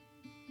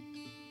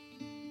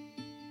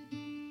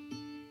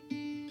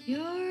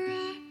You're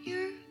at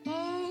your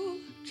old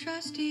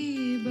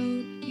trusty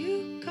boat.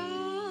 You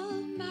call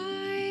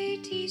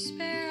mighty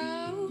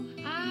sparrow.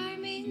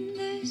 I'm in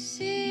the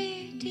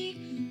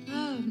city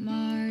of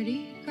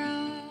Mardi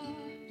Gras.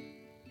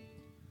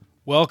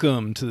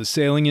 Welcome to the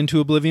Sailing into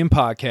Oblivion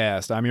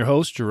podcast. I'm your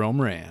host,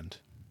 Jerome Rand.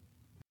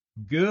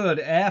 Good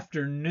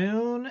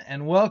afternoon,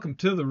 and welcome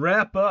to the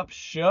wrap-up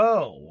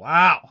show.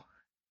 Wow.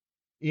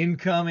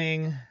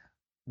 Incoming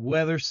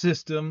weather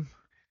system,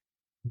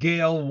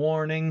 gale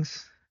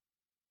warnings,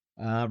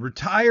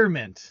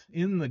 retirement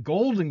in the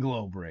Golden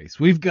Globe race.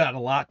 We've got a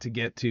lot to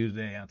get to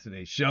today on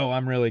today's show.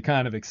 I'm really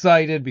kind of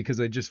excited because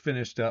I just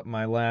finished up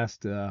my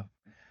last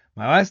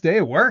day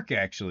of work,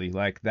 actually.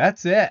 Like,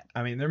 that's it.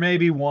 I mean, there may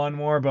be one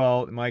more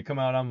boat. It might come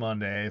out on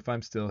Monday if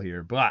I'm still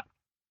here. But,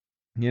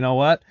 you know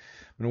what?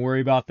 I'm going to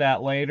worry about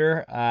that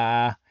later.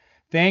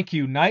 Thank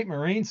you, Night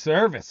Marine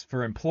Service,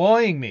 for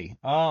employing me.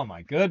 Oh,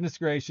 my goodness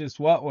gracious.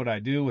 What would I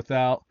do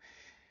without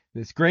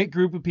this great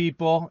group of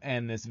people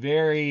and this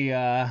very,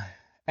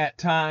 at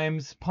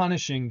times,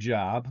 punishing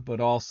job,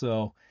 but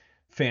also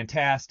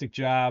fantastic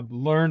job.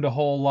 Learned a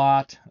whole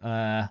lot.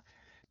 I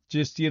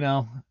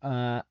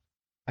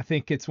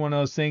think it's one of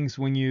those things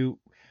when you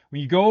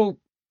go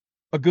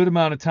a good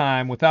amount of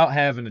time without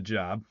having a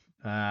job,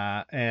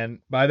 and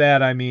by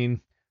that I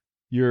mean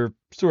you're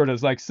sort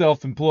of like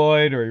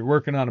self-employed or you're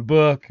working on a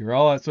book or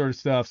all that sort of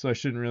stuff, so I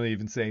shouldn't really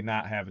even say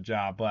not have a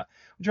job, but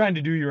I'm trying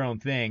to do your own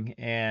thing,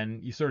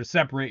 and you sort of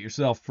separate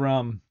yourself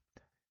from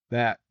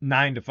that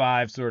 9 to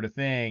 5 sort of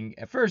thing.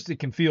 At first it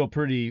can feel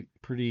pretty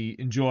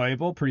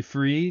enjoyable, pretty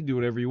free, do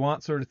whatever you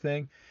want sort of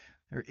thing.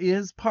 There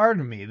is part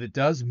of me that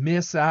does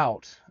miss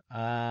out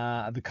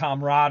the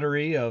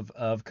camaraderie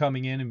of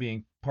coming in and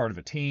being part of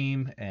a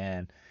team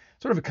and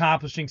sort of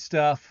accomplishing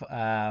stuff.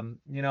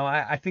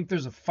 I think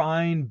there's a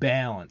fine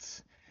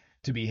balance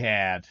to be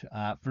had.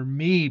 For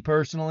me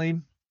personally,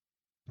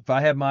 if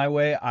I had my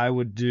way, I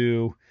would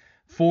do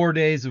 4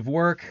 days of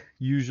work,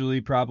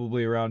 usually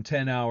probably around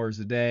 10 hours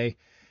a day,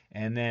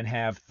 and then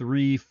have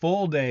 3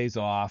 full days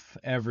off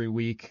every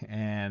week,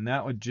 and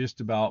that would just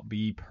about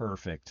be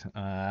perfect.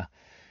 I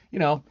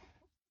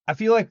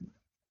feel like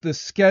the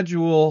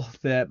schedule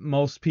that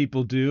most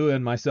people do,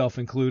 and myself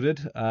included,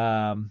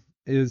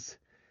 is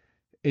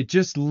it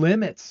just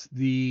limits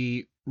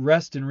the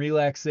rest and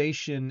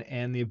relaxation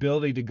and the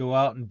ability to go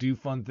out and do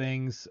fun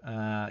things.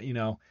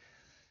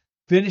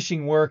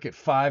 Finishing work at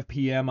 5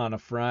 p.m. on a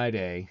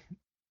Friday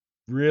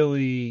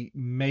really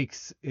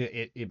makes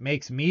it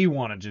makes me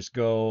want to just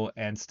go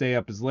and stay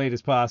up as late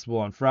as possible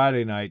on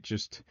Friday night,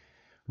 just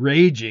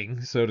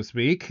raging, so to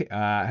speak,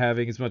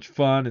 having as much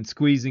fun and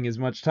squeezing as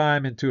much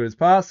time into it as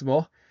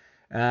possible.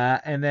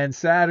 And then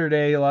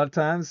Saturday, a lot of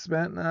times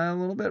spent a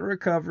little bit of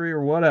recovery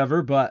or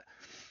whatever, but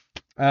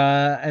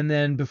and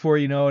then before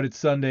you know it, it's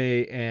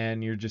Sunday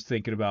and you're just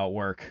thinking about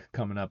work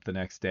coming up the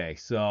next day.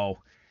 So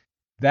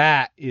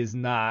that is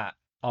not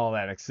all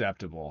that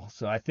acceptable.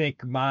 So I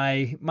think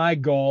my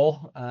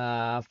goal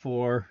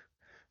for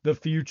the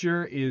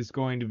future is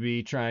going to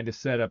be trying to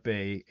set up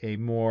a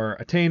more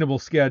attainable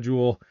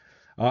schedule,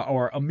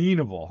 or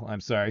amenable,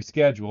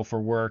 schedule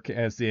for work,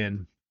 as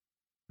in,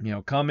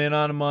 come in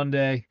on a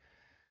Monday,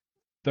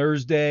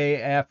 Thursday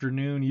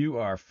afternoon, you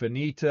are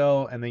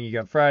finito, and then you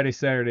got Friday,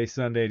 Saturday,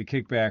 Sunday to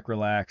kick back,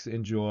 relax,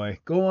 enjoy,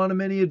 go on a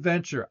mini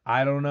adventure.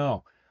 I don't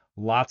know.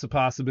 Lots of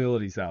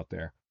possibilities out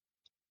there.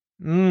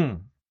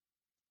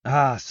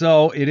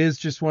 So it is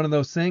just one of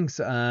those things.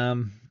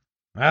 I'm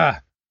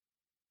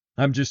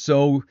just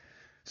so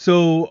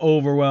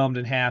overwhelmed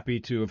and happy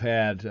to have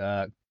had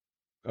a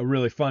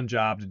really fun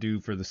job to do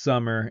for the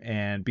summer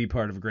and be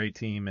part of a great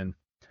team and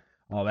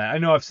all that. I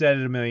know I've said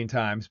it a million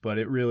times, but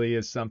it really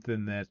is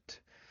something that,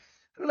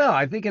 I don't know,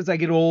 I think as I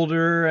get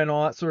older and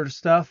all that sort of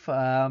stuff,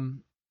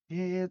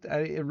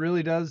 it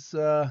really does,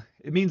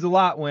 it means a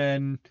lot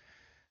when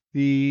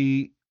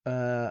the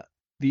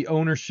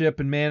ownership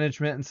and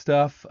management and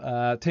stuff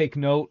take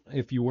note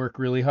if you work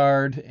really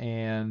hard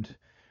and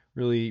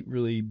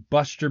really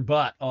bust your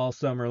butt all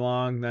summer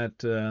long,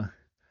 that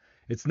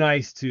it's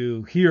nice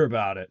to hear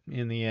about it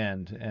in the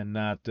end and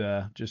not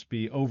just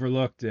be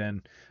overlooked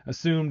and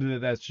assumed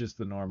that that's just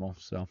the normal.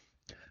 So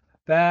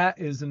that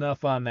is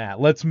enough on that.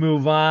 Let's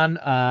move on.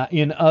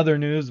 In other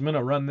news, I'm going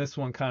to run this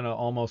one kind of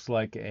almost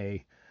like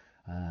a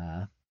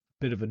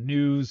bit of a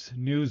news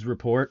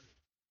report.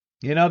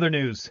 In other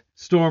news,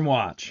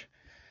 Stormwatch.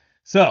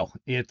 So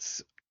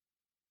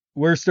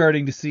we're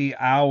starting to see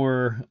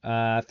our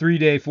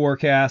 3-day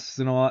forecasts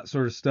and all that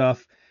sort of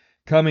stuff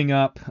coming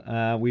up.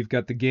 We've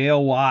got the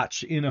gale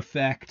watch in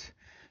effect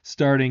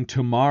starting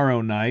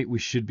tomorrow night. We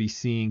should be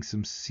seeing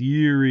some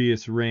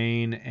serious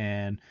rain,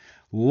 and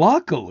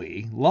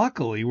luckily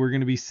we're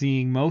going to be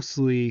seeing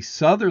mostly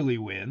southerly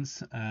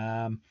winds.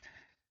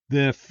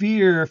 The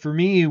fear for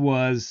me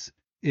was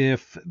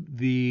if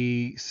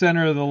the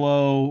center of the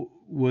low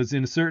was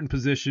in a certain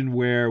position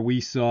where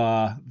we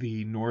saw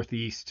the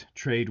northeast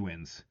trade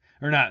winds,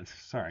 a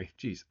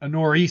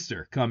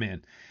nor'easter come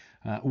in.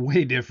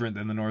 Way different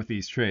than the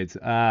northeast trades.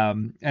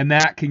 And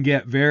that can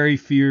get very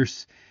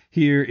fierce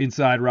here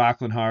inside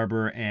Rockland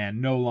Harbor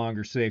and no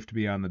longer safe to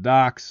be on the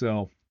dock.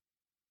 So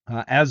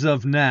as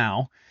of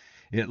now,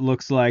 it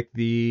looks like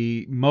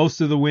the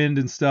most of the wind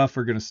and stuff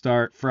are going to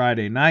start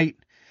Friday night,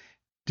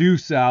 due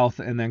south,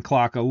 and then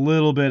clock a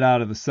little bit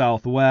out of the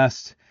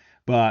southwest,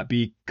 but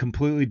be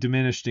completely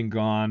diminished and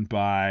gone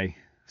by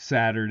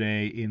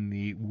Saturday in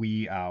the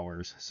wee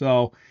hours.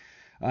 So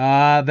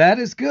that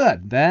is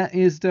good. That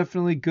is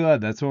definitely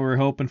good. That's what we're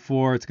hoping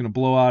for. It's going to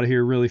blow out of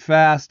here really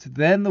fast.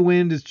 Then the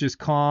wind is just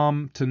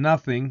calm to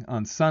nothing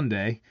on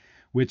Sunday,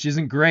 which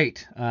isn't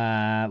great.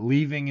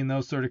 Leaving in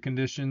those sort of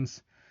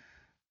conditions,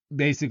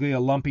 basically a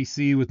lumpy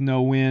sea with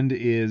no wind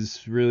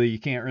is really, you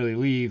can't really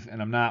leave,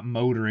 and I'm not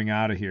motoring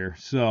out of here.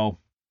 So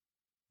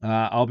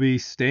I'll be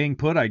staying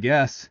put, I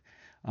guess,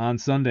 on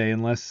Sunday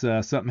unless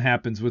something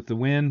happens with the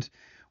wind,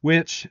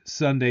 which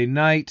Sunday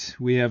night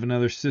we have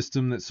another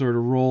system that sort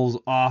of rolls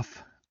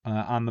off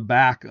on the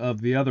back of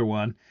the other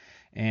one.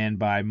 And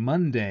by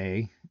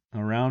Monday,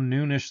 around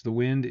noonish, the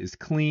wind is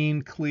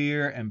clean,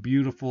 clear, and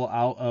beautiful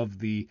out of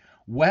the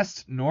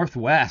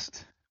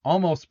west-northwest.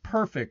 Almost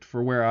perfect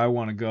for where I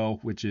want to go,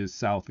 which is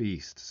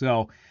southeast.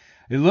 So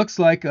it looks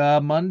like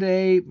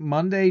Monday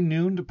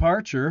noon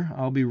departure.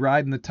 I'll be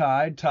riding the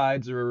tide.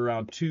 Tides are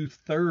around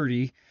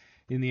 2:30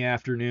 in the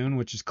afternoon,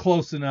 which is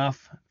close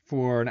enough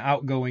for an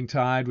outgoing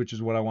tide, which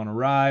is what I want to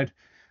ride.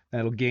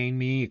 That'll gain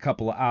me a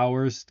couple of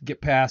hours to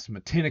get past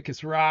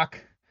Matinicus Rock,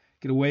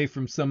 get away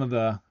from some of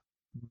the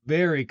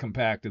very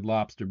compacted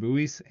lobster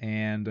buoys,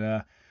 and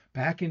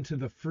back into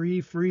the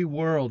free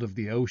world of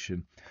the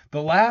ocean.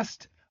 The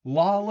last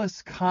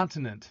lawless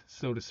continent,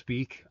 so to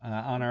speak,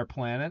 on our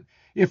planet,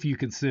 if you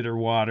consider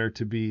water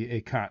to be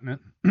a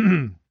continent.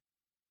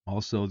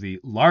 Also the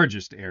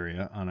largest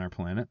area on our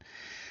planet.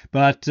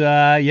 But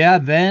yeah,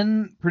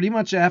 then pretty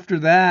much after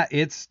that,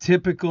 it's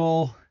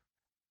typical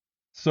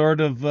sort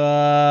of,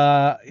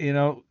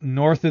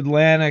 North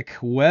Atlantic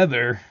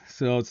weather.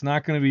 So it's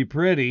not going to be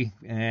pretty,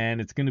 and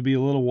it's going to be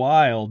a little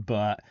wild,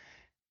 but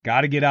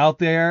got to get out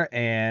there,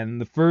 and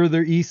the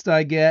further east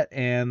I get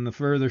and the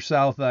further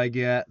south I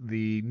get,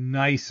 the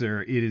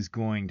nicer it is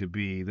going to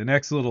be. The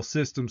next little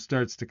system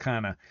starts to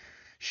kind of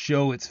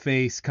show its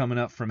face coming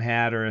up from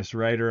Hatteras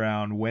right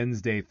around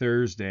Wednesday,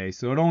 Thursday.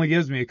 So it only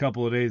gives me a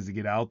couple of days to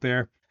get out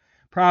there.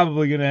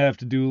 Probably going to have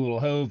to do a little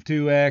hove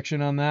to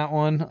action on that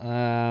one,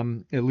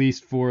 at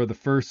least for the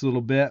first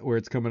little bit where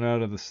it's coming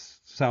out of the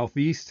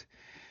southeast.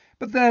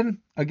 But then,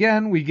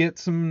 again, we get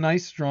some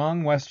nice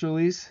strong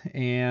westerlies,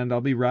 and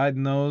I'll be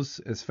riding those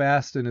as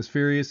fast and as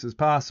furious as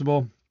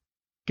possible.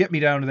 Get me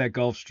down to that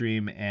Gulf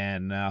Stream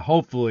and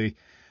hopefully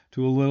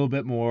to a little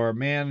bit more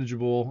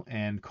manageable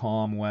and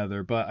calm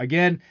weather. But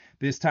again,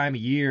 this time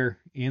of year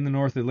in the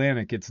North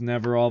Atlantic, it's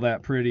never all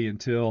that pretty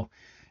until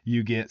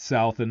you get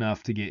south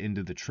enough to get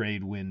into the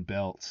trade wind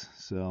belts.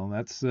 So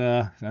that's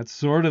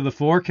sort of the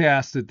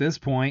forecast at this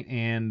point.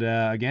 And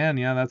again,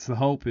 yeah, that's the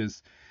hope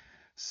is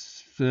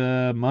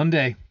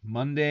Monday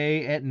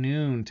at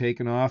noon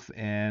taking off,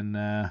 and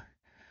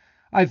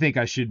I think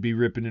I should be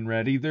ripping and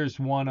ready. There's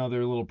one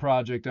other little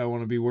project I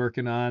want to be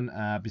working on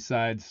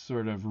besides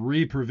sort of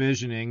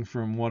reprovisioning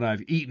from what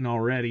I've eaten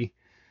already.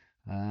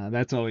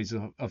 That's always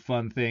a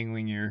fun thing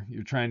when you're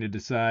trying to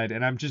decide,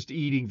 and I'm just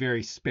eating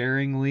very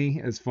sparingly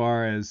as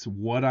far as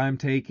what I'm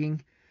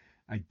taking.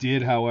 I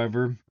did,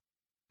 however,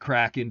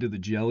 crack into the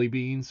jelly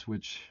beans,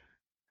 which,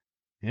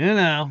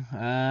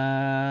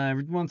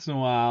 every once in a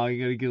while,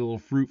 you got to get a little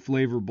fruit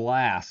flavor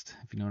blast,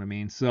 if you know what I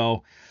mean.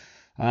 So,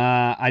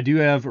 I do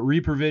have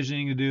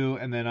reprovisioning to do,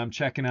 and then I'm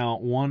checking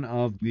out one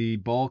of the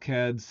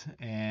bulkheads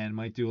and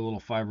might do a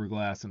little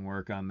fiberglass and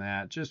work on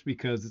that, just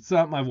because it's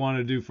something I've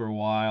wanted to do for a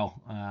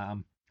while.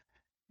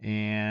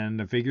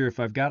 And I figure if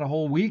I've got a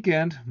whole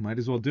weekend, might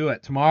as well do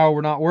it. Tomorrow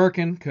we're not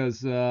working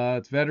because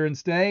it's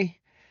Veterans Day.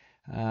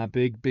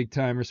 Big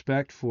time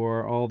respect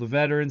for all the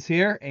veterans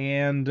here,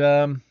 and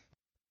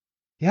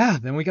yeah,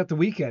 then we got the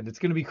weekend. It's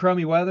going to be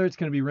crummy weather. It's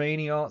going to be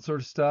rainy, all that sort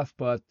of stuff,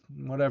 but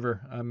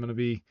whatever. I'm going to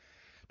be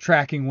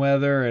tracking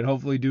weather and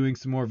hopefully doing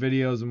some more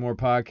videos and more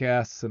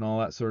podcasts and all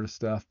that sort of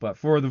stuff. But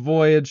for the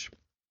voyage,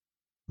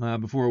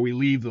 before we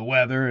leave the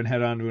weather and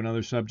head on to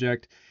another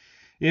subject,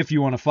 if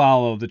you want to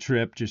follow the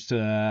trip, just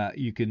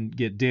you can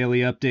get daily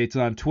updates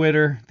on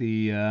Twitter.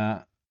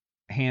 The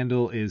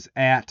handle is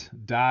at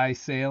Die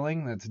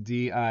Sailing. That's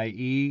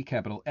DIE,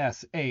 capital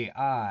SAILING.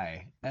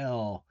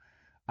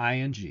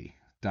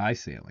 Die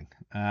Sailing.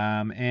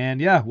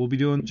 And yeah, we'll be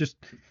doing just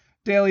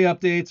daily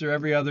updates or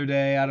every other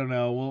day. I don't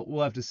know.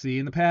 We'll have to see.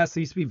 In the past,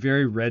 I used to be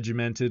very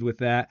regimented with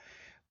that,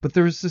 but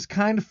there was this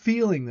kind of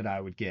feeling that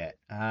I would get.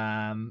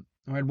 I'd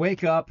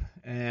wake up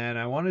and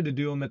I wanted to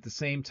do them at the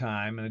same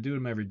time, and I do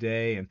them every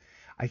day. And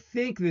I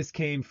think this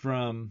came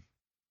from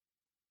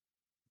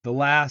the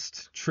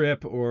last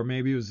trip, or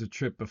maybe it was a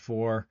trip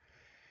before.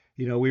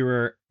 I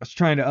was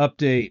trying to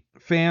update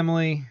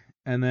family,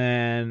 and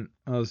then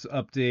I was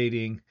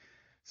updating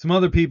some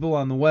other people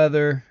on the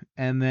weather,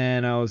 and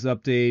then I was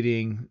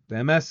updating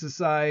the MS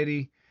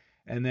Society,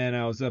 and then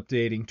I was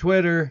updating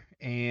Twitter,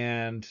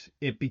 and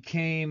it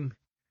became,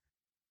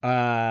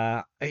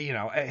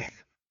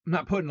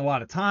 not putting a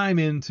lot of time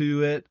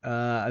into it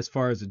as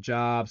far as a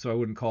job, so I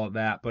wouldn't call it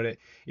that. But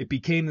it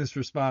became this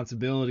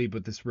responsibility,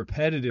 but this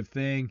repetitive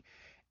thing,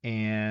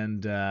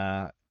 and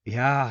yeah,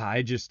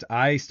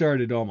 I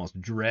started to almost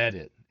dread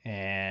it.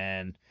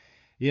 And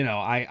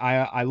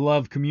I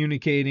love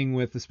communicating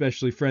with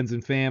especially friends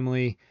and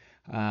family,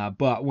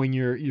 but when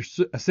you're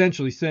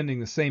essentially sending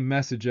the same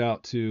message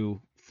out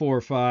to 4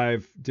 or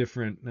 5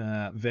 different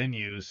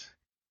venues,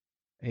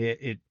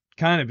 it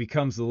kind of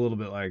becomes a little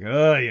bit like,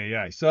 oh yeah,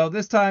 yeah. So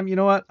this time, you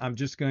know what? I'm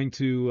just going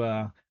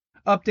to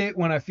update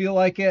when I feel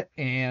like it,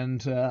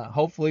 and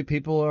hopefully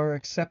people are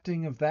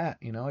accepting of that.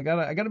 I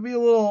gotta be a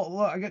little,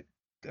 I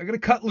gotta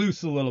cut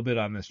loose a little bit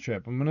on this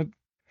trip. I'm gonna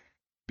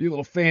be a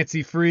little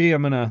fancy free.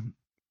 I'm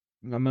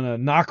gonna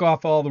knock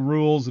off all the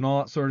rules and all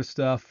that sort of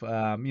stuff.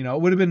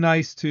 It would have been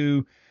nice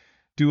to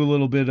do a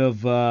little bit of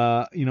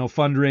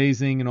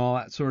fundraising and all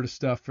that sort of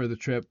stuff for the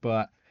trip,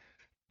 but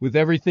with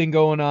everything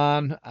going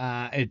on,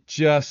 it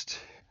just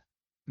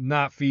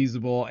not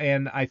feasible.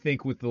 And I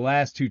think with the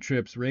last 2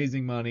 trips,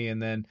 raising money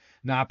and then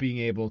not being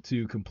able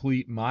to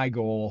complete my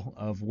goal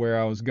of where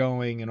I was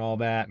going and all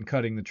that, and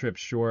cutting the trip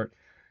short,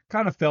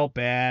 kind of felt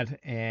bad.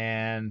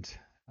 And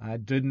I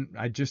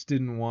just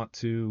didn't want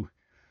to.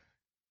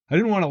 I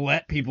didn't want to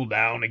let people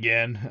down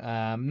again.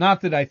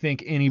 Not that I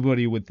think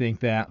anybody would think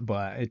that,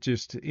 but it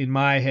just in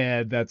my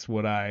head, that's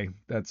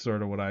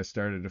sort of what I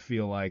started to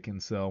feel like.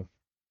 And so,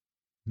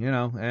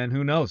 and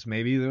who knows,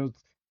 maybe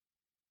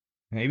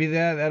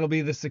that'll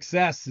be the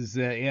success, is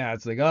that, yeah,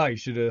 it's like, oh, you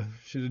should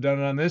have done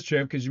it on this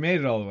trip because you made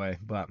it all the way,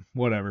 but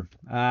whatever.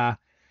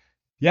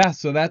 Yeah,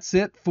 so that's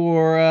it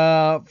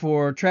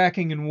for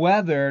tracking and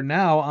weather.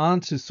 Now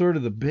on to sort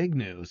of the big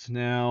news.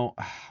 Now,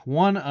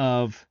 one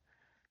of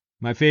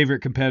my favorite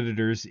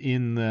competitors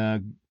in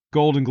the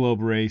Golden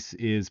Globe race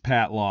is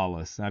Pat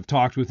Lawless. I've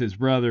talked with his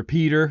brother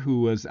Peter, who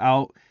was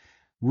out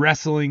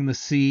wrestling the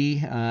sea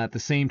at the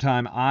same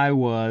time I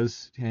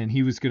was, and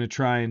he was going to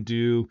try and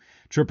do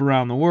trip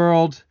around the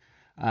world.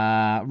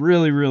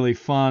 Really, really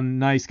fun,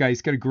 nice guy.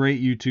 He's got a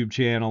great YouTube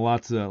channel,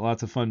 lots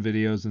of fun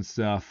videos and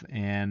stuff.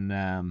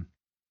 And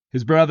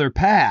his brother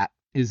Pat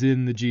is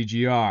in the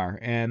GGR,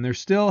 and there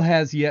still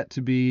has yet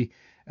to be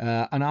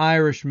an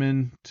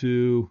Irishman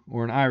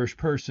or an Irish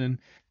person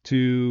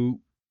to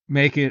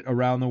make it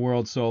around the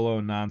world solo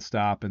and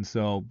nonstop. And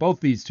so both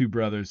these two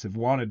brothers have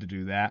wanted to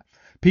do that.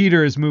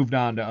 Peter has moved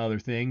on to other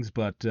things,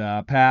 but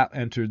Pat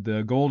entered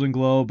the Golden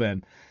Globe,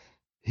 and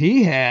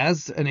he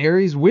has an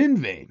Aries wind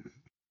vane,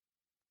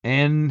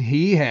 and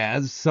he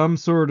has some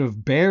sort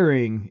of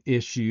bearing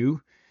issue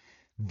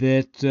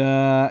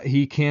that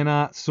he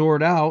cannot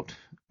sort out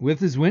with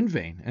his wind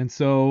vane. And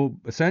so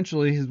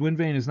essentially his wind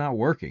vane is not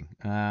working.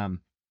 And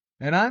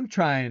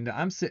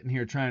I'm sitting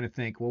here trying to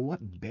think, well, what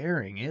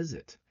bearing is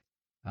it?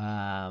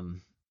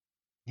 Um,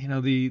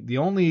 the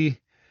only, I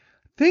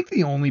think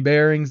the only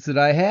bearings that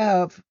I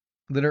have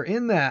that are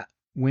in that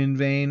wind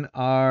vane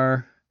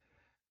are,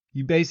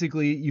 you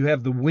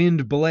have the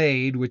wind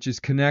blade, which is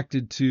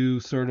connected to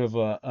sort of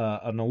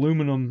an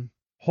aluminum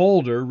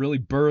holder, really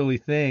burly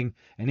thing,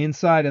 and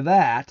inside of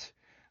that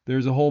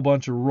there's a whole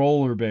bunch of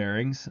roller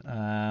bearings.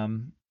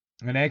 And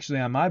actually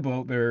on my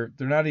boat, they're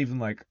not even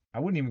like, I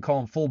wouldn't even call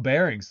them full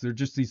bearings. They're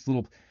just these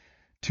little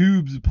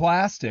tubes of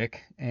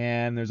plastic,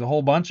 and there's a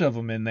whole bunch of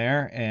them in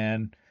there,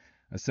 and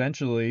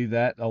essentially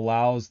that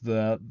allows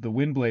the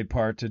wind blade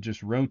part to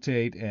just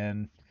rotate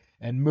and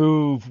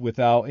move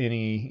without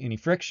any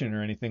friction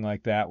or anything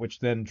like that, which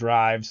then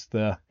drives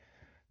the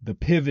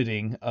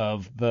pivoting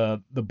of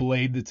the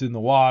blade that's in the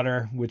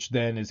water, which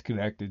then is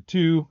connected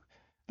to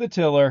the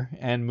tiller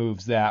and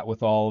moves that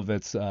with all of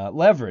its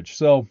leverage.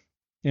 So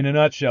in a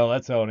nutshell,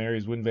 that's how an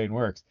Aries wind vane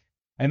works.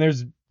 And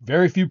there's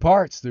very few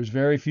parts. There's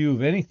very few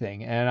of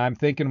anything. And I'm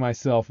thinking to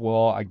myself,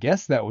 well, I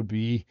guess that would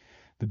be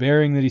the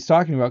bearing that he's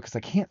talking about, because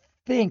I can't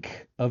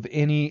think of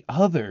any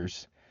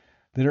others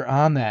that are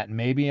on that.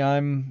 Maybe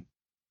I'm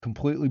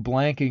completely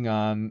blanking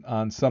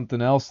on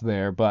something else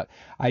there, but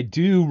I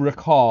do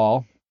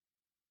recall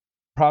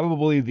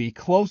probably the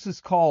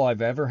closest call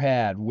I've ever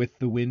had with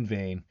the wind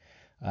vane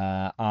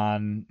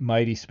on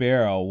Mighty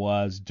Sparrow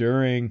was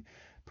during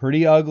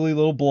pretty ugly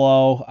little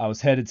blow. I was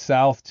headed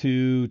south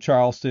to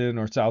Charleston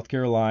or South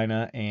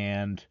Carolina,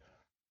 and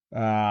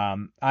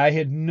I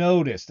had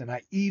noticed, and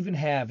I even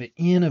have it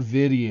in a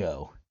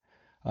video,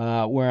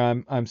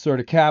 where I'm sort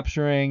of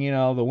capturing,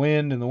 the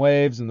wind and the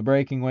waves and the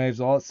breaking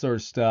waves, all that sort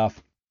of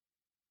stuff.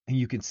 And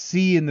you can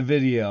see in the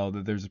video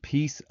that there's a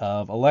piece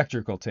of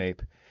electrical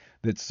tape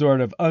that's sort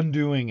of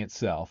undoing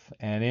itself,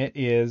 and it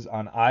is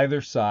on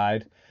either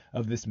side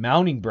of this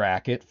mounting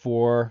bracket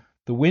for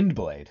the wind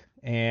blade.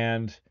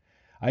 And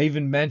I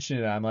even mentioned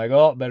it. I'm like,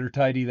 oh, better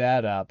tidy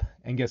that up.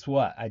 And guess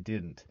what? I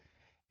didn't.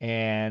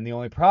 And the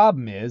only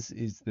problem is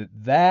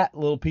that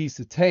little piece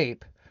of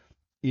tape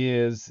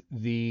is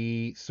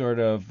the sort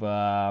of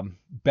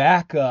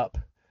backup.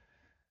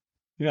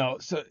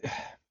 So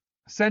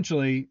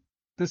essentially,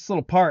 this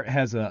little part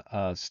has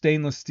a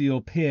stainless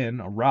steel pin,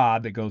 a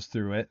rod that goes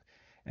through it,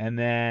 and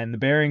then the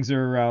bearings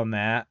are around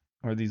that,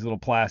 or these little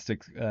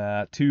plastic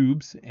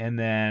tubes, and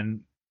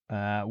then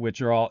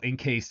which are all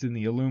encased in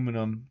the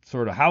aluminum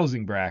sort of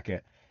housing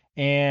bracket.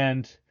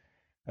 And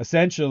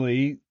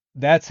essentially,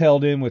 that's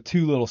held in with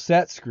two little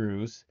set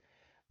screws.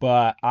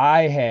 But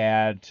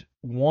there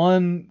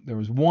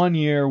was one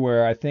year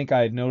where I think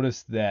I had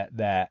noticed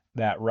that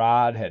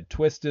rod had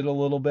twisted a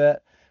little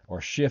bit or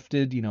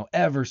shifted,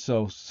 ever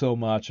so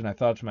much. And I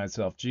thought to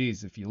myself,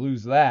 geez, if you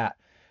lose that,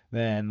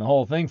 then the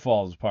whole thing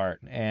falls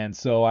apart. And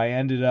so I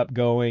ended up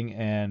going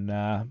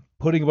and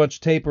putting a bunch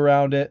of tape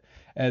around it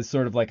as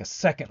sort of like a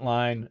second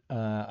line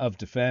of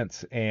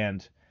defense.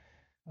 And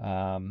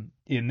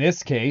in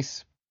this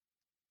case,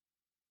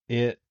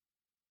 it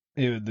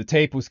the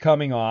tape was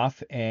coming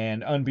off,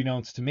 and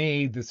unbeknownst to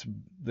me, this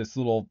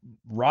little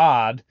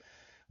rod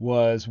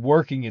was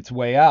working its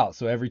way out.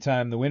 So every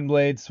time the wind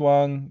blade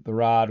swung, the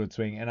rod would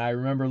swing. And I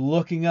remember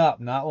looking up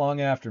not long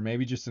after,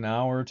 maybe just an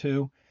hour or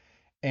two,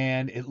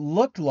 and it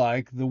looked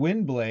like the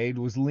wind blade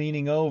was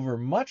leaning over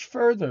much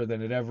further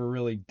than it ever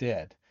really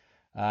did.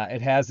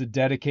 It has a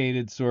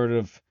dedicated sort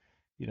of,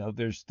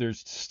 there's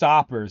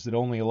stoppers that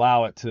only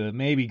allow it to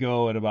maybe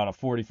go at about a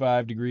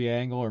 45-degree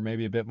angle or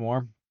maybe a bit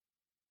more.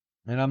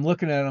 And I'm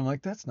looking at it, I'm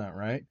like, that's not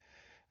right.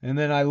 And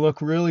then I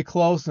look really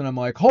close and I'm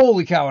like,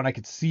 holy cow, and I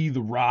could see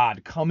the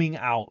rod coming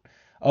out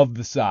of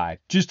the side,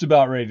 just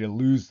about ready to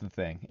lose the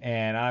thing.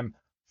 And I'm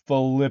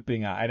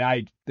flipping out.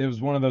 And it was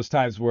one of those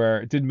times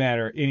where it didn't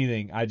matter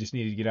anything. I just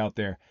needed to get out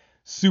there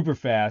super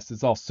fast.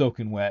 It's all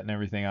soaking wet and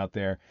everything out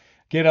there.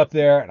 Get up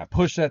there and I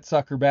push that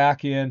sucker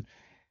back in,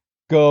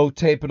 go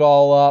tape it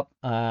all up,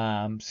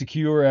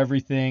 secure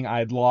everything.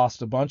 I'd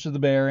lost a bunch of the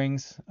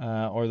bearings,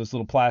 or those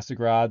little plastic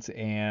rods,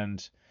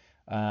 and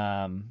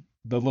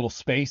the little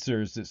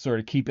spacers that sort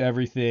of keep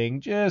everything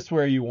just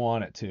where you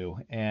want it to.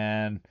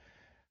 And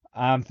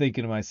I'm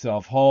thinking to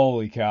myself,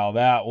 holy cow,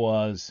 that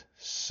was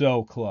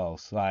so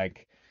close.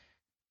 Like,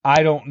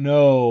 I don't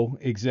know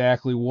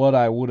exactly what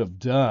I would have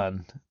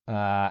done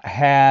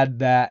had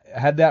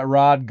that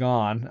rod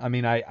gone. I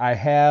mean, I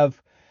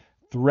have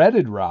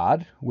threaded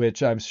rod,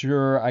 which I'm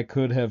sure I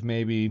could have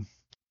maybe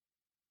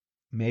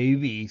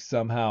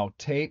somehow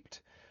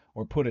taped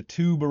or put a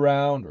tube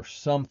around or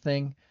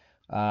something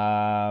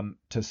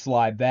to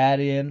slide that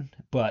in.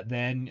 But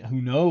then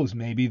who knows,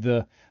 maybe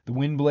the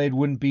wind blade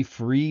wouldn't be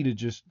free to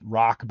just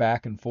rock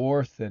back and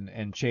forth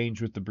and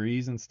change with the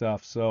breeze and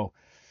stuff. So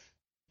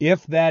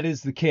if that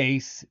is the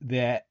case,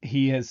 that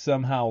he has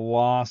somehow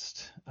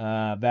lost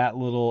that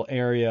little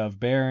area of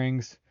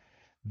bearings,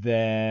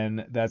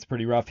 then that's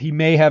pretty rough. He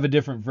may have a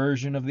different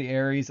version of the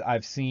Aries.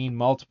 I've seen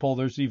multiple.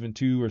 There's even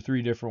 2 or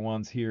 3 different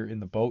ones here in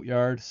the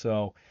boatyard.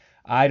 So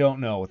I don't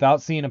know.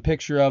 Without seeing a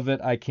picture of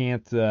it, I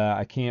can't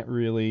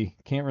really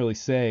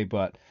say.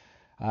 But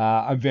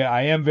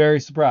I am very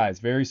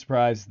surprised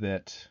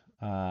that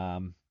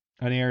an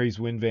Aries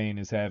wind vane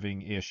is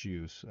having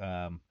issues.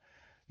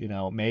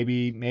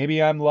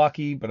 Maybe I'm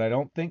lucky, but I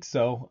don't think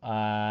so.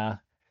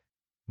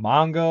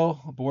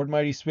 Mongo aboard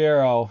Mighty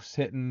Sparrow is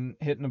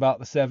hitting about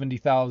the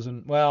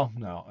 70,000. Well,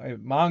 no,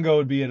 Mongo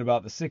would be at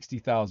about the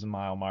 60,000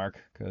 mile mark,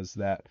 because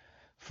that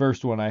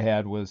first one I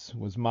had was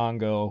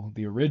Mongo,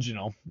 the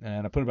original,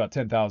 and I put about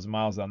 10,000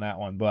 miles on that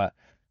one. But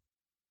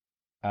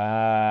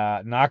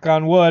knock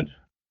on wood,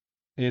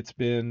 it's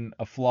been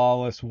a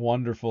flawless,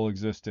 wonderful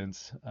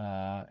existence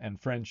and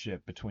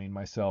friendship between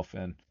myself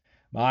and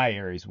my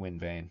Aries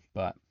wind vane.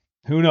 But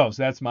who knows?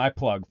 That's my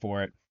plug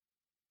for it.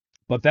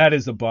 But that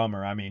is a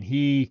bummer. I mean,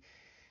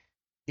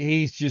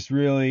 he's just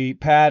really,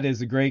 Pat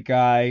is a great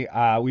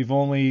guy. We've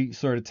only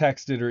sort of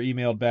texted or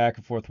emailed back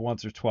and forth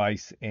once or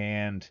twice,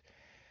 and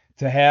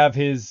to have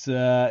his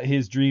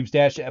dreams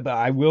dashed, but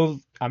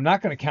I'm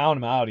not going to count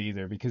him out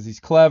either, because he's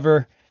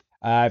clever.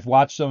 I've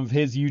watched some of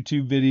his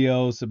YouTube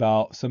videos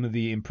about some of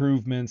the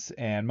improvements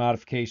and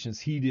modifications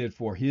he did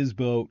for his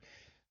boat.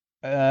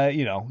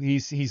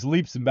 He's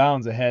leaps and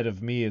bounds ahead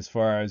of me as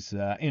far as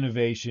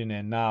innovation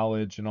and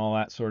knowledge and all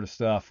that sort of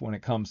stuff when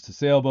it comes to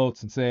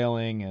sailboats and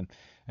sailing and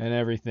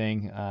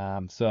everything.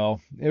 So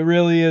it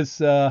really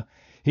is.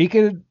 He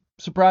could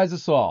surprise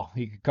us all.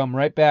 He could come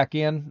right back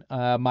in.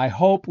 My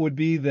hope would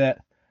be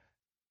that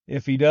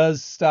if he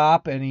does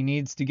stop and he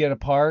needs to get a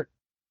part,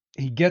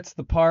 he gets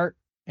the part,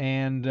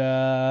 and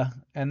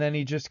then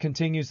he just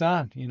continues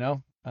on.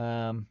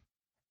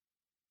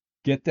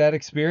 Get that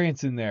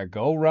experience in there.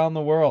 Go around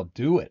the world.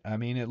 Do it. I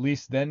mean, at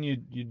least then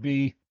you'd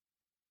be,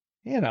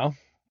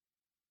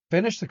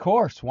 finish the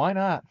course. Why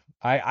not?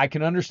 I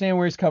can understand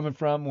where he's coming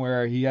from,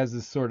 where he has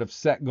this sort of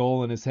set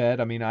goal in his head.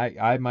 I mean,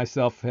 I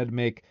myself had to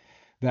make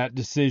that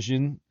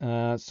decision,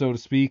 so to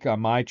speak, on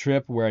my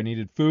trip where I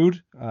needed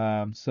food.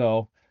 But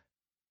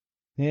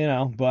yeah,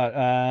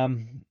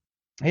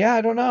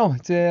 I don't know.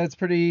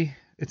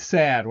 It's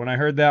sad. When I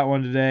heard that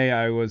one today,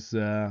 I was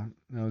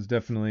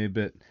definitely a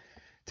bit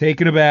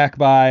taken aback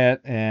by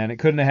it, and it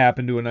couldn't have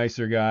happened to a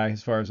nicer guy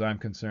as far as I'm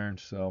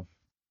concerned. So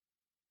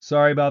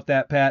sorry about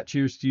that, Pat.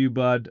 Cheers to you,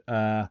 bud.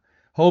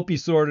 Hope you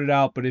sorted it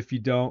out, but if you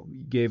don't,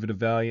 you gave it a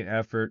valiant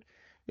effort.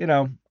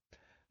 That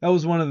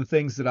was one of the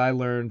things that I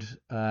learned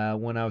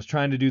when I was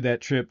trying to do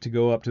that trip to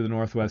go up to the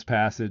Northwest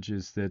Passage,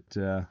 is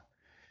that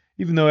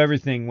even though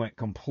everything went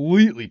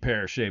completely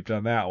pear-shaped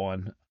on that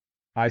one,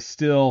 I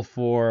still,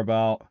 for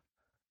about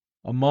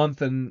a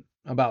month and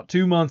about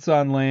 2 months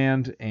on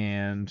land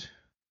and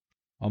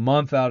a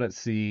month out at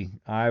sea,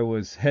 I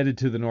was headed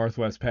to the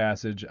Northwest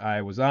Passage.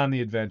 I was on the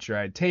adventure.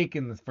 I had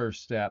taken the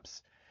first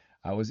steps.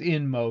 I was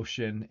in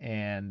motion,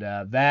 and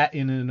that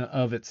in and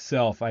of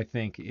itself, I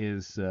think,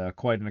 is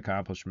quite an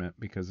accomplishment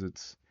because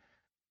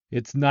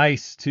it's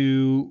nice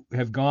to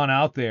have gone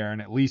out there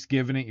and at least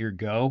given it your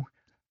go.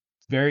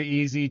 It's very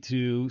easy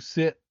to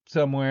sit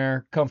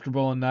somewhere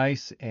comfortable and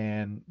nice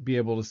and be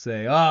able to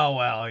say, "Oh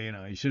well,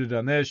 you should have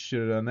done this,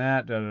 should have done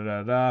that, da da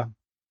da da."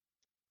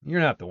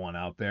 You're not the one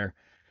out there.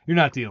 You're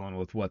not dealing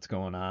with what's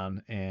going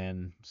on,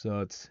 and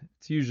so it's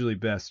usually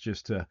best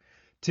just to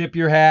tip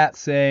your hat,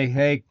 say,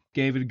 "Hey,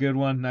 gave it a good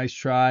one, nice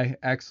try,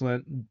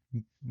 excellent,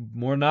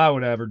 more than I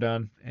would have ever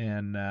done,"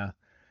 and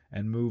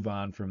move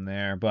on from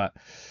there. But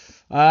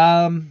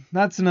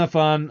that's enough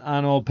on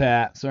old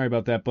Pat. Sorry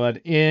about that, bud.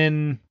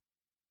 In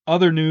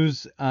other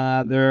news,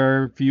 there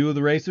are a few of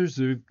the racers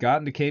who've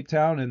gotten to Cape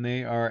Town and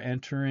they are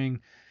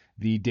entering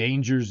the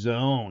danger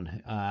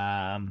zone.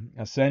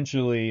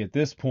 Essentially, at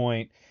this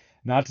point,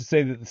 not to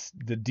say that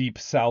the deep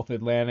South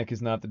Atlantic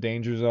is not the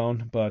danger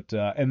zone, but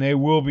and they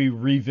will be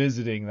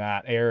revisiting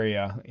that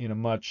area in a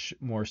much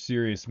more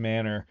serious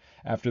manner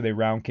after they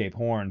round Cape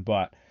Horn.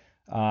 But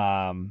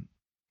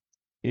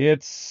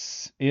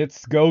it's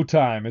go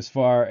time as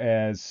far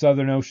as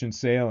Southern Ocean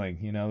sailing.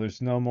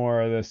 There's no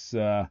more of this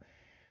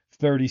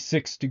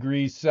 36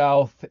 degrees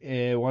south.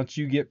 Once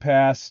you get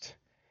past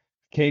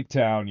Cape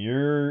Town,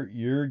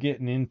 you're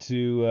getting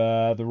into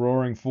the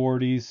roaring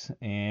 40s,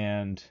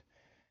 and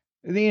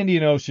the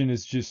Indian Ocean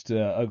is just an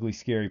ugly,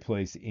 scary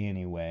place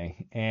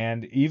anyway.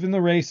 And even the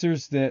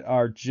racers that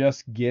are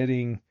just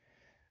getting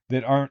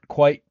that aren't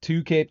quite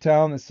to Cape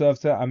Town, that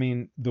stuff. I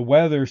mean, the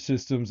weather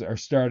systems are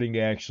starting to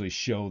actually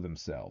show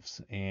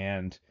themselves.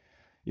 And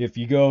if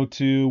you go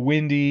to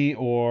Windy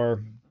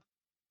or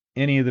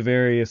any of the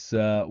various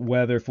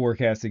weather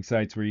forecasting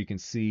sites where you can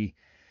see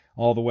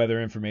all the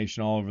weather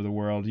information all over the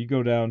world, you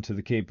go down to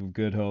the Cape of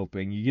Good Hope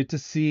and you get to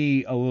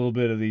see a little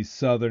bit of these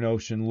Southern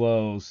Ocean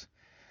lows.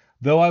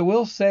 Though I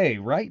will say,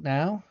 right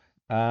now,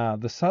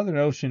 the Southern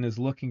Ocean is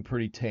looking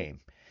pretty tame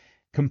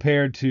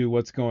compared to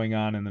what's going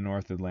on in the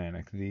North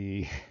Atlantic.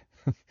 The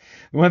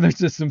weather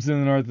systems in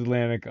the North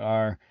Atlantic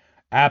are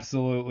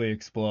absolutely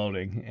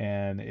exploding,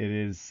 and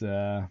it's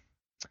a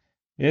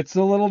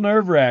little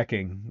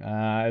nerve-wracking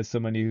as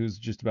somebody who's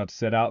just about to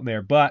set out in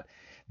there. But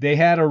they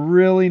had a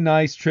really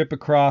nice trip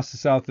across the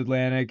South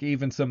Atlantic.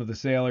 Even some of the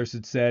sailors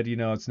had said,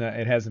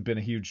 it hasn't been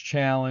a huge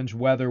challenge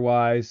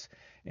weather-wise.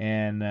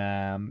 And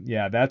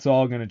yeah, that's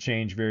all going to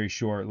change very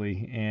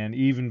shortly. And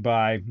even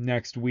by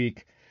next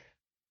week,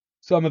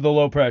 some of the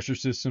low pressure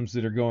systems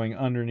that are going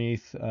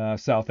underneath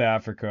South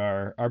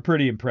Africa are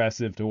pretty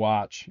impressive to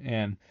watch.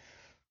 And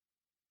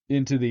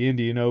into the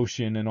Indian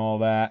Ocean and all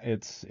that,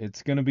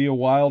 it's going to be a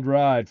wild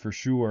ride for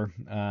sure.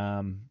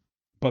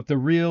 But the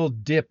real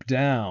dip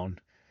down,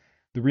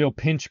 the real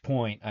pinch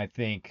point, I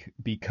think,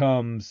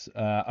 becomes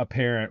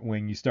apparent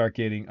when you start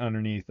getting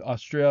underneath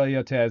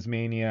Australia,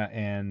 Tasmania,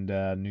 and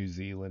New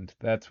Zealand.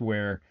 That's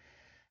where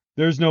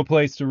there's no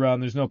place to run,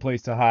 there's no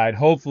place to hide.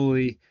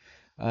 Hopefully,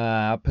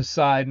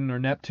 Poseidon or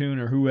Neptune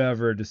or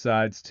whoever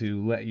decides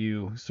to let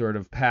you sort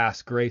of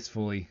pass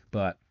gracefully,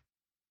 but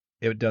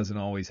it doesn't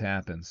always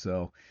happen.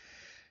 So,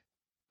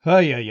 yeah,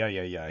 yeah,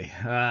 yeah, yeah.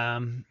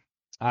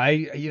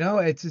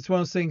 It's one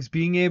of those things.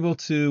 Being able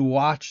to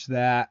watch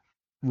that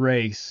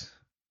race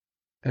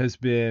has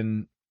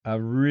been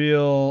a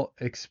real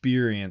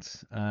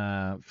experience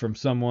from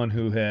someone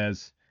who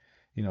has,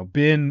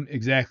 been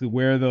exactly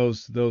where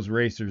those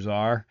racers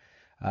are,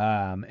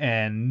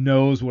 and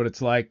knows what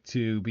it's like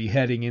to be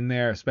heading in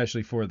there,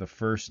 especially for the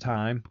first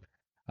time.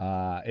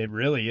 It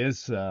really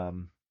is.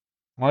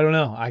 I don't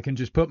know. I can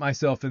just put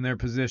myself in their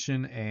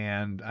position,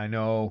 and I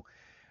know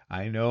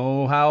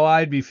how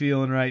I'd be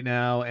feeling right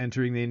now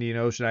entering the Indian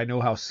Ocean. I know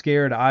how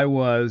scared I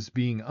was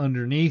being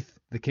underneath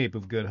the Cape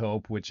of Good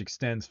Hope, which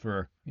extends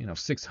for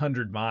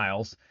 600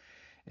 miles,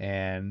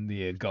 and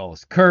the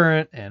Gulf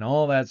Current and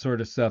all that sort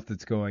of stuff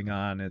that's going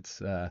on.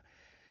 It's a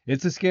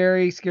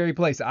scary, scary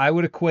place. I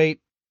would equate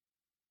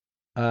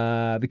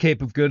the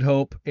Cape of Good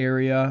Hope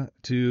area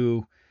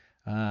to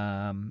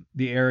the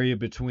area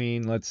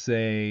between, let's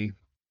say,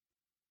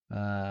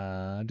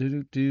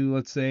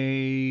 let's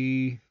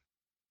say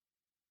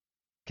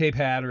Cape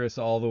Hatteras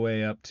all the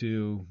way up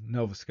to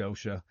Nova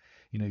Scotia.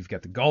 You've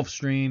got the Gulf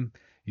Stream,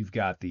 you've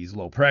got these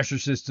low pressure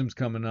systems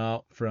coming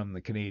out from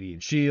the Canadian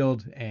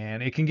Shield,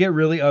 and it can get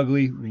really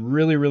ugly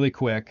really, really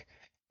quick.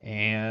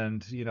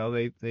 And you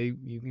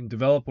can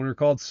develop what are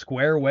called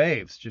square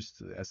waves,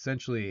 just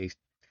essentially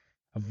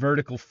a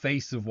vertical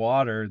face of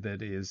water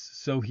that is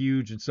so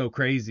huge and so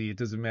crazy it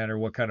doesn't matter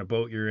what kind of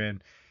boat you're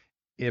in.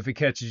 If it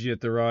catches you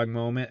at the wrong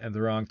moment at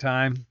the wrong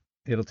time,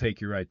 it'll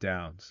take you right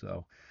down.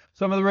 So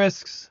some of the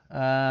risks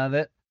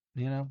that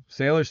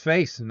sailors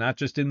face, not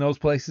just in those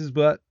places,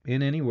 but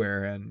in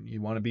anywhere, and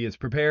you want to be as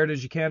prepared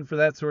as you can for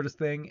that sort of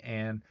thing.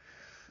 And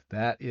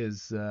that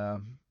is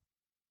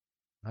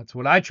that's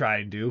what I try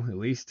and do, at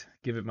least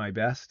give it my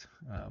best.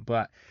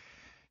 But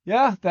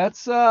yeah,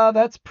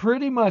 that's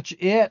pretty much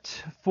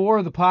it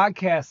for the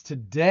podcast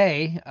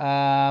today.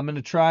 I'm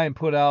gonna try and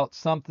put out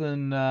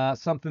something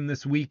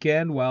this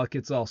weekend while it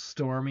gets all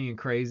stormy and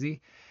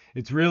crazy.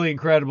 It's really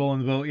incredible in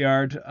the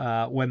boatyard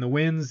when the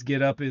winds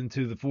get up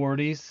into the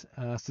 40s,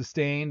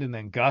 sustained, and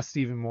then gust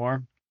even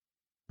more.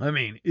 I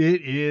mean,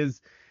 it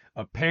is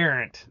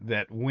apparent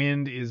that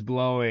wind is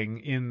blowing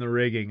in the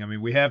rigging. I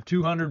mean, we have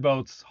 200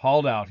 boats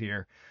hauled out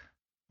here.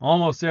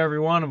 Almost every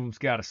one of them's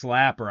got a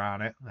slapper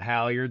on it, a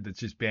halyard that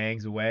just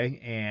bangs away,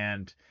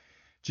 and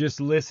just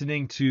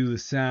listening to the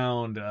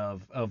sound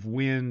of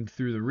wind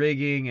through the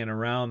rigging and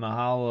around the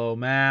hollow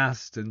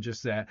mast, and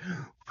just that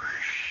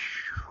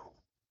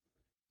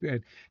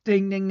and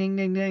ding, ding, ding,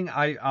 ding, ding.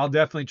 I'll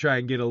definitely try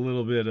and get a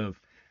little bit of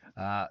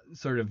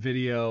sort of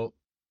video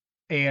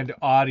and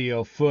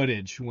audio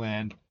footage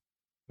when.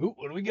 Ooh,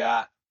 what do we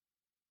got?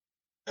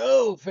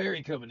 Oh,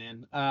 ferry coming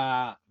in.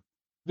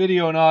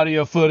 Video and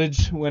audio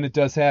footage when it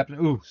does happen.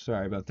 Ooh,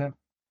 sorry about that.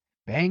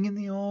 Banging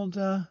the old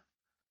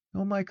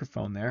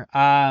microphone there.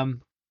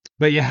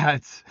 But yeah,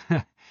 it's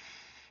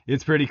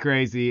it's pretty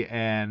crazy,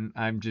 and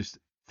I'm just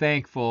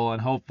thankful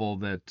and hopeful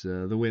that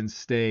the winds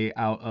stay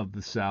out of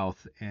the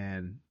south,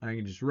 and I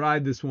can just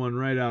ride this one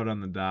right out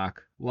on the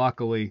dock.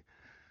 Luckily,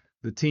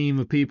 the team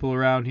of people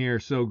around here are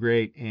so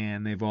great,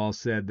 and they've all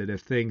said that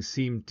if things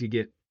seem to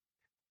get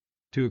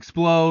to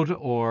explode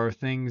or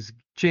things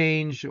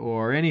change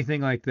or anything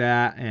like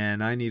that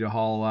and I need to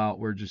haul out,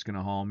 we're just going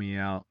to haul me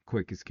out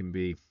quick as can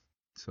be.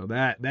 So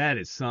that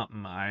is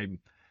something I'm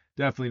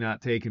definitely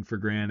not taking for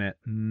granted,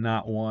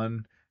 not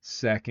 1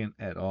 second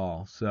at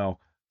all. So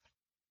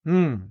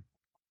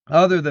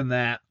other than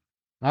that,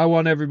 I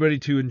want everybody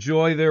to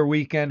enjoy their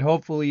weekend.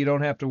 Hopefully you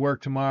don't have to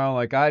work tomorrow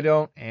like I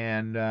don't,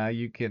 and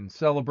you can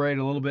celebrate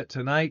a little bit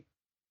tonight.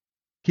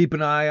 Keep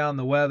an eye on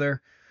the weather.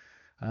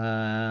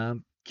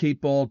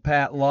 Keep old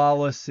Pat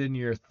Lawless in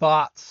your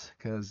thoughts,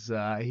 because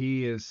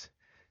he is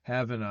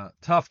having a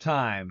tough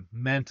time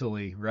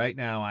mentally right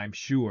now, I'm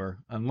sure,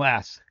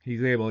 unless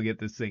he's able to get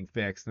this thing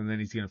fixed, and then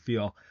he's going to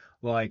feel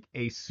like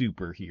a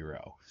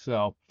superhero.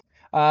 So,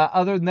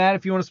 other than that,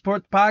 if you want to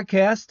support the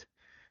podcast,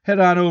 head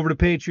on over to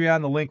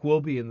Patreon. The link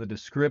will be in the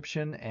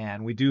description,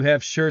 and we do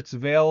have shirts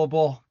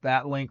available.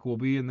 That link will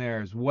be in there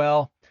as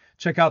well.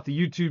 Check out the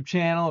YouTube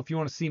channel if you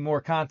want to see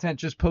more content.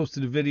 Just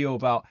posted a video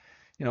about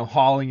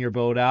hauling your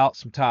boat out,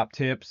 some top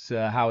tips,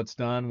 how it's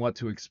done, what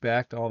to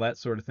expect, all that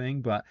sort of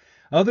thing. But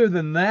other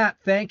than that,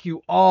 thank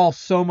you all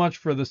so much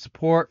for the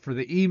support, for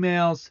the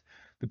emails,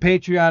 the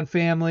Patreon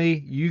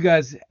family. You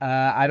guys,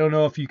 I don't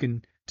know if you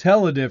can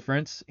tell a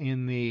difference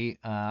in the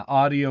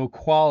audio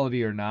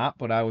quality or not,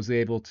 but I was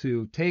able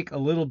to take a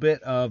little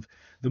bit of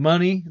the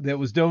money that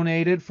was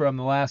donated from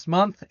the last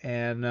month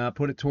and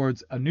put it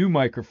towards a new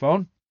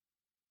microphone.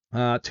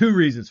 2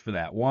 reasons for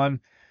that.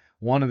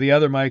 One of the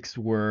other mics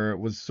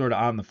was sort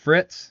of on the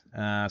fritz,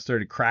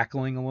 started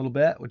crackling a little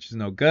bit, which is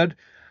no good.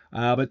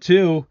 But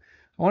 2,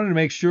 I wanted to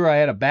make sure I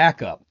had a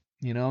backup.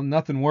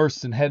 Nothing worse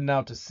than heading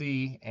out to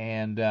sea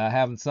and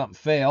having something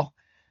fail.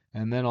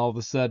 And then all of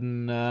a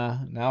sudden,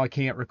 now I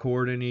can't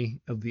record any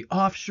of the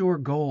offshore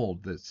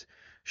gold that's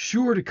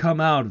sure to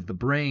come out of the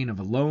brain of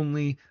a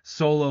lonely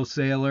solo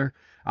sailor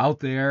out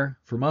there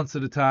for months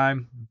at a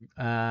time.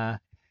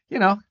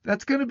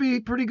 That's going to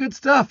be pretty good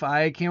stuff.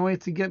 I can't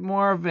wait to get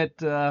more of it.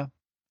 Can't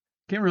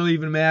really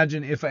even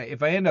imagine if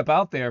I end up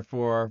out there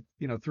for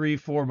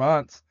 3-4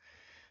 months.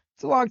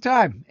 It's a long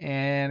time,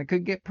 and it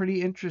could get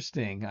pretty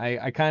interesting.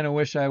 I kind of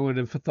wish I would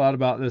have thought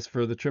about this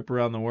for the trip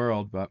around the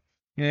world, but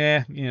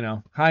yeah,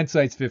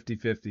 hindsight's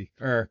 50/50,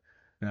 or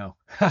no,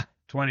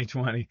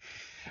 20/20.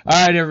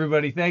 All right,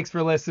 everybody, thanks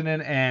for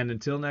listening, and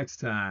until next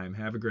time,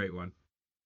 have a great one.